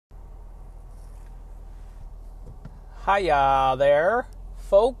Hiya there,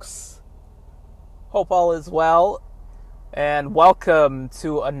 folks. Hope all is well, and welcome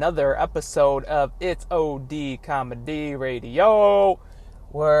to another episode of It's OD Comedy Radio,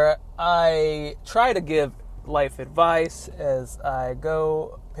 where I try to give life advice as I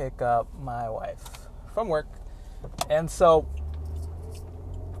go pick up my wife from work. And so,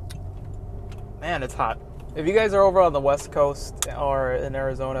 man, it's hot. If you guys are over on the West Coast or in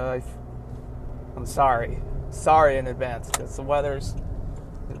Arizona, I'm sorry. Sorry in advance, because the weather's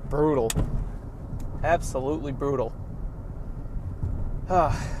brutal. Absolutely brutal.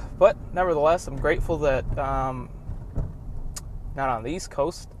 But nevertheless, I'm grateful that not on the East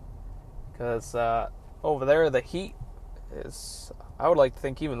Coast, because over there the heat is, I would like to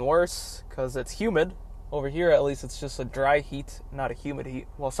think, even worse, because it's humid. Over here, at least, it's just a dry heat, not a humid heat.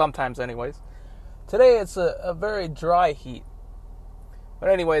 Well, sometimes anyways. Today, it's a very dry heat. But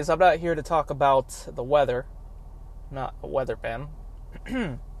anyways, I'm not here to talk about the weather. Not a weatherman.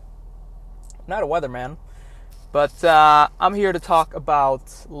 Not a weatherman. But I'm here to talk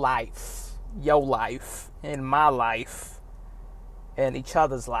about life. Your life. And my life. And each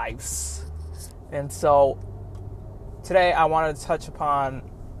other's lives. And so, today I wanted to touch upon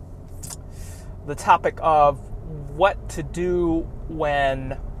the topic of what to do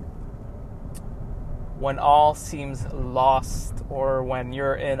when all seems lost, or when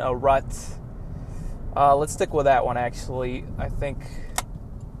you're in a rut. Let's stick with that one, actually. I think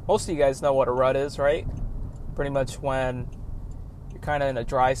most of you guys know what a rut is, right? Pretty much when you're kind of in a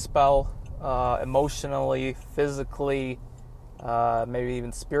dry spell, emotionally, physically, maybe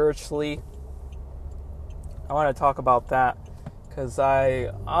even spiritually. I want to talk about that because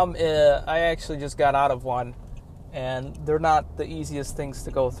I actually just got out of one, and they're not the easiest things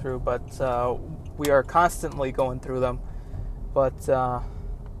to go through, but we are constantly going through them. But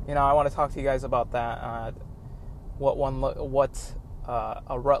I want to talk to you guys about that, what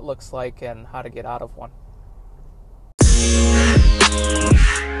a rut looks like and how to get out of one.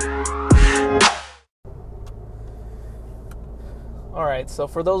 All right, so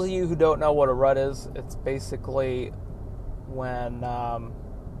for those of you who don't know what a rut is, it's basically when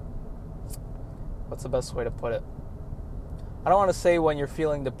what's the best way to put it? I don't want to say when you're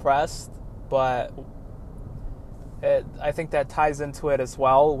feeling depressed, but I think that ties into it as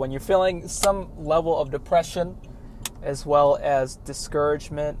well. When you're feeling some level of depression, as well as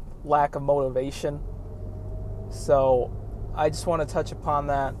discouragement, lack of motivation. So I just want to touch upon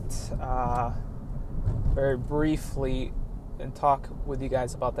that very briefly and talk with you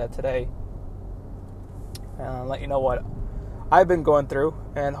guys about that today. And let you know what I've been going through,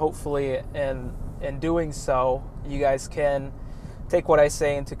 and hopefully in doing so, you guys can take what I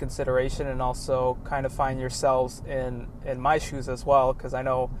say into consideration and also kind of find yourselves in my shoes as well, because I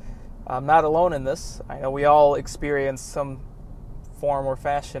know I'm not alone in this. I know we all experience some form or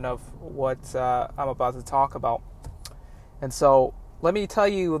fashion of what I'm about to talk about. And so let me tell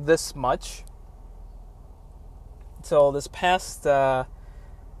you this much. So this past, I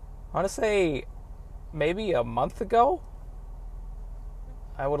want to say maybe a month ago,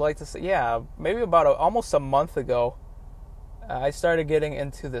 I would like to say, maybe about almost a month ago, I started getting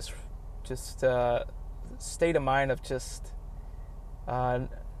into this just state of mind of just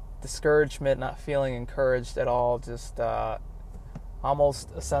discouragement, not feeling encouraged at all, just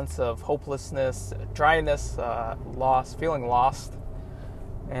almost a sense of hopelessness, dryness, lost, feeling lost.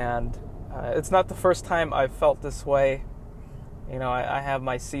 And it's not the first time I've felt this way. I have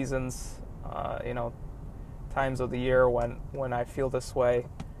my seasons, times of the year when I feel this way.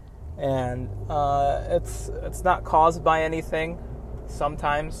 And it's not caused by anything.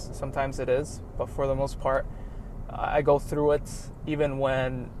 Sometimes it is, but for the most part, I go through it. Even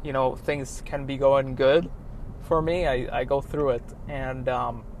when things can be going good for me, I go through it. And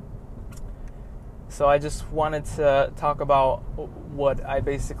so I just wanted to talk about what I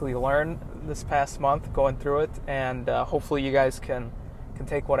basically learned this past month going through it, and hopefully you guys can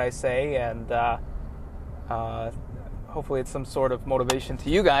take what I say, and hopefully it's some sort of motivation to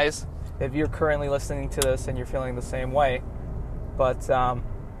you guys if you're currently listening to this and you're feeling the same way. But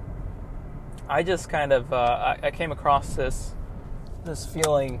I just kind of I came across this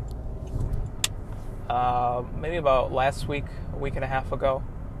feeling maybe about last week, a week and a half ago.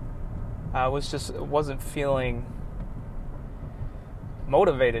 I wasn't feeling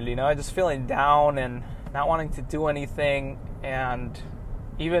motivated, I just feeling down and not wanting to do anything. And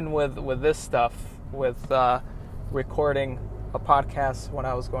even with this stuff, with recording a podcast when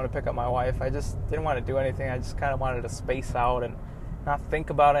I was going to pick up my wife, I just didn't want to do anything. I just kind of wanted to space out and not think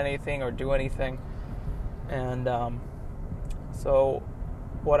about anything or do anything. And so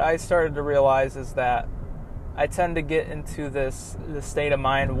what I started to realize is that I tend to get into this state of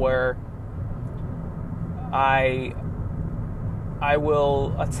mind where I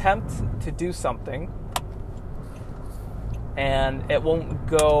will attempt to do something and it won't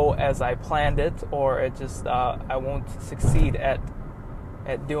go as I planned it, or it just I won't succeed at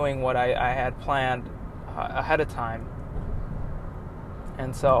doing what I had planned ahead of time.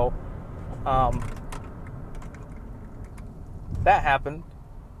 And so that happened.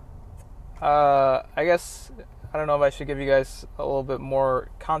 I guess I don't know if I should give you guys a little bit more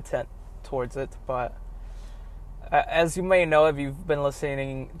content towards it, but as you may know, if you've been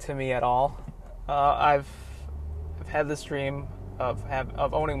listening to me at all, I've had this dream of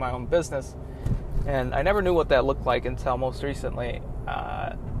owning my own business, and I never knew what that looked like until most recently.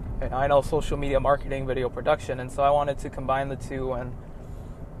 And I know social media marketing, video production, and so I wanted to combine the two and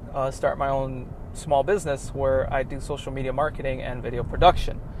start my own small business where I do social media marketing and video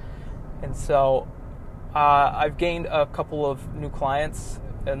production. And so I've gained a couple of new clients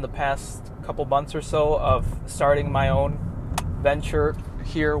in the past couple months or so of starting my own venture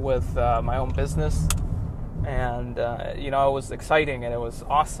here with my own business. And, it was exciting and it was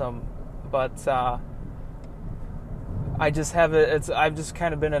awesome. But I've just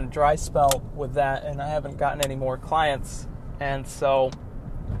kind of been in a dry spell with that, and I haven't gotten any more clients. And so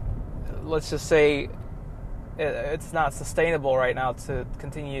let's just say it's not sustainable right now to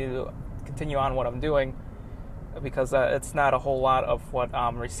continue on what I'm doing, because it's not a whole lot of what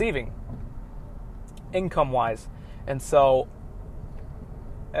I'm receiving income-wise. And so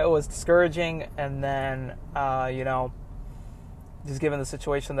it was discouraging. And then, just given the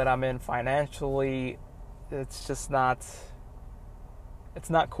situation that I'm in financially, it's not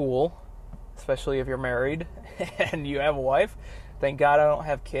cool, especially if you're married and you have a wife. Thank God I don't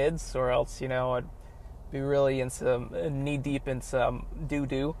have kids, or else, I'd be really knee-deep in some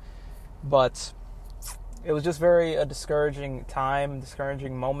doo-doo. But it was just a discouraging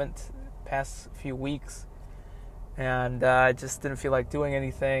moment past few weeks. And I just didn't feel like doing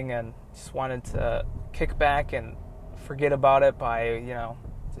anything, and just wanted to kick back and forget about it by,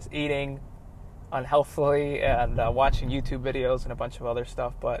 just eating unhealthily and watching YouTube videos and a bunch of other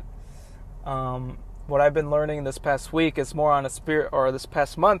stuff. But what I've been learning this past week is more on this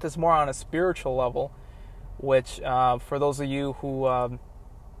past month is more on a spiritual level, which for those of you who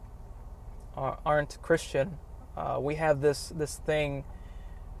aren't Christian, we have this thing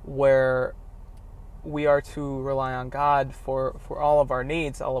where we are to rely on God for all of our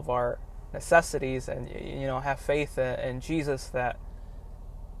needs, all of our necessities, and have faith in Jesus that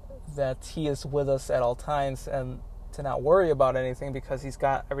He is with us at all times, and to not worry about anything because He's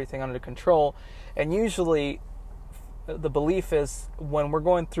got everything under control. And usually the belief is when we're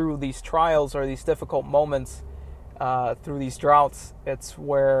going through these trials or these difficult moments, through these droughts, it's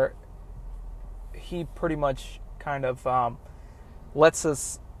where He pretty much kind of lets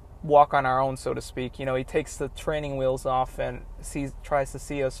us walk on our own, so to speak. He takes the training wheels off and tries to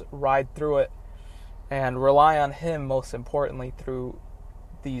see us ride through it and rely on Him, most importantly, through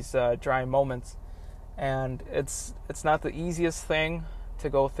these dry moments. And it's not the easiest thing to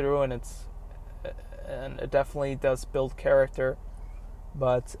go through, and it definitely does build character.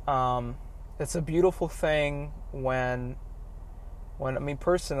 But it's a beautiful thing when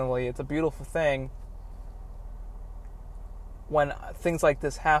personally, it's a beautiful thing when things like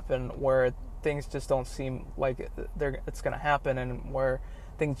this happen, where things just don't seem like it's going to happen, and where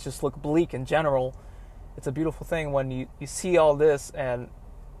things just look bleak in general. It's a beautiful thing when you see all this and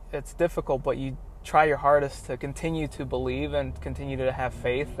it's difficult, but you try your hardest to continue to believe and continue to have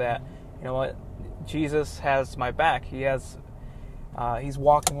faith that, Jesus has my back. He's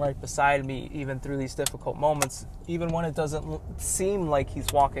walking right beside me even through these difficult moments, even when it doesn't seem like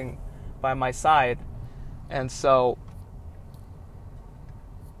He's walking by my side. And so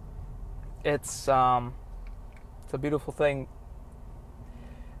it's a beautiful thing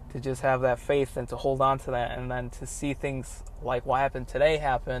to just have that faith and to hold on to that, and then to see things like what happened today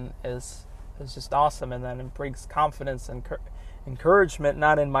happen is just awesome. And then it brings confidence and encouragement,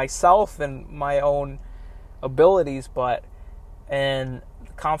 not in myself and my own abilities, but in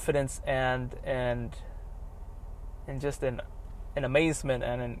confidence and just in amazement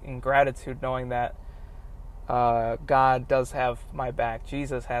and in gratitude, knowing that God does have my back.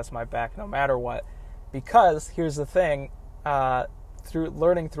 Jesus has my back no matter what. Because here's the thing, through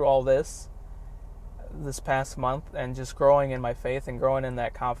learning through all this past month, and just growing in my faith and growing in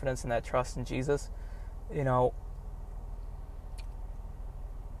that confidence and that trust in Jesus,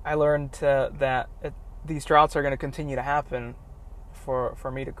 I learned that these droughts are going to continue to happen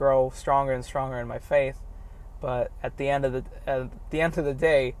for me to grow stronger and stronger in my faith. But at the end of the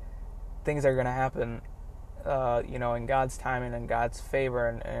day, things are going to happen in God's timing and God's favor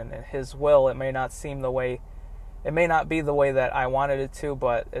and His will, it may not be the way that I wanted it to,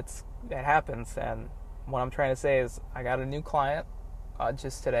 but it happens. And what I'm trying to say is, I got a new client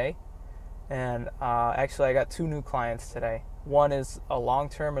just today, and actually I got 2 new clients today. One is a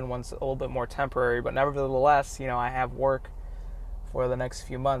long-term and one's a little bit more temporary, but nevertheless, I have work for the next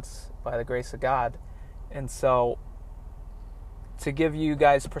few months by the grace of God. And so, to give you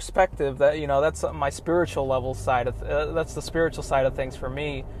guys perspective, that that's my spiritual level side of that's the spiritual side of things for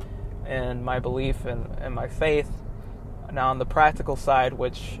me, and my belief and my faith. Now on the practical side,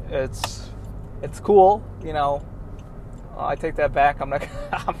 which it's cool, I take that back. I'm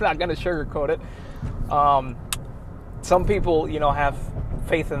not going to sugarcoat it. Some people, have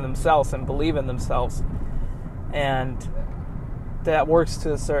faith in themselves and believe in themselves, and that works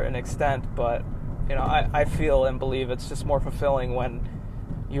to a certain extent, but I feel and believe it's just more fulfilling when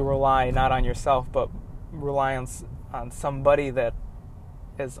you rely not on yourself, but rely on somebody that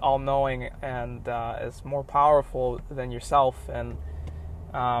is all-knowing and is more powerful than yourself, and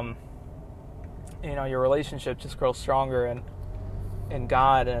your relationship just grows stronger in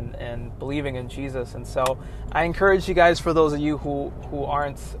God and believing in Jesus. And so I encourage you guys, for those of you who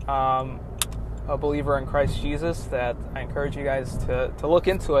aren't a believer in Christ Jesus, that I encourage you guys to look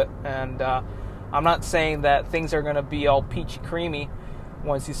into it. And I'm not saying that things are going to be all peachy creamy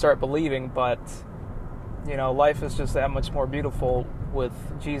once you start believing, but life is just that much more beautiful with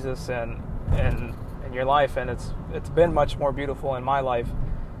Jesus and in your life, and it's been much more beautiful in my life,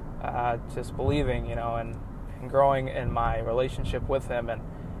 just believing, and growing in my relationship with Him and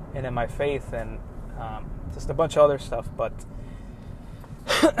in my faith, and just a bunch of other stuff. But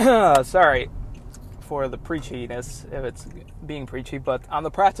sorry for the preachiness, if it's being preachy. But on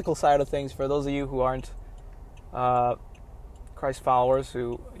the practical side of things, for those of you who aren't Christ followers,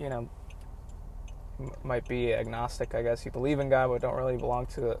 who might be agnostic, I guess, you believe in God but don't really belong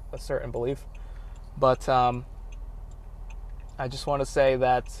to a certain belief. But I just want to say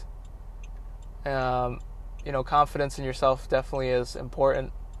that confidence in yourself definitely is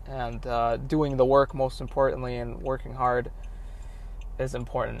important, and doing the work, most importantly, and working hard is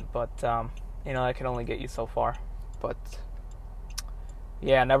important. But that can only get you so far. But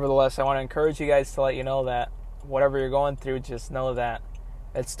yeah, nevertheless, I want to encourage you guys to let you know that whatever you're going through, just know that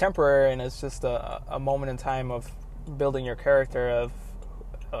it's temporary, and it's just a moment in time of building your character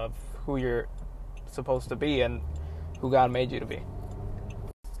of who you're supposed to be and who God made you to be.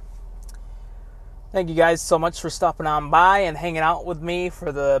 Thank you guys so much for stopping on by and hanging out with me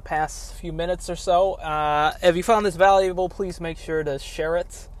for the past few minutes or so. If you found this valuable, please make sure to share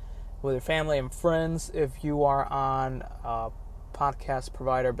it with your family and friends. If you are on a podcast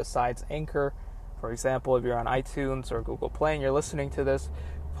provider besides Anchor, for example, if you're on iTunes or Google Play and you're listening to this,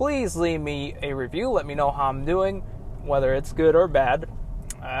 please leave me a review. Let me know how I'm doing, whether it's good or bad.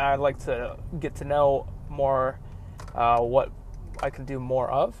 I'd like to get to know more what I can do more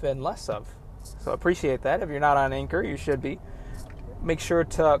of and less of. So I appreciate that. If you're not on Anchor, you should be. Make sure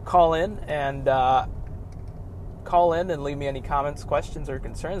to call in and leave me any comments, questions, or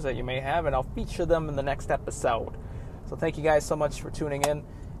concerns that you may have, and I'll feature them in the next episode. So thank you guys so much for tuning in.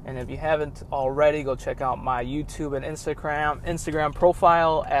 And if you haven't already, go check out my YouTube and Instagram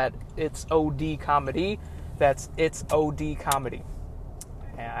profile at It's OD Comedy. That's It's OD Comedy.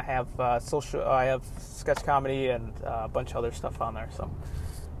 And I have sketch comedy and a bunch of other stuff on there. So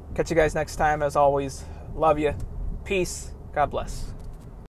catch you guys next time. As always, love you. Peace. God bless.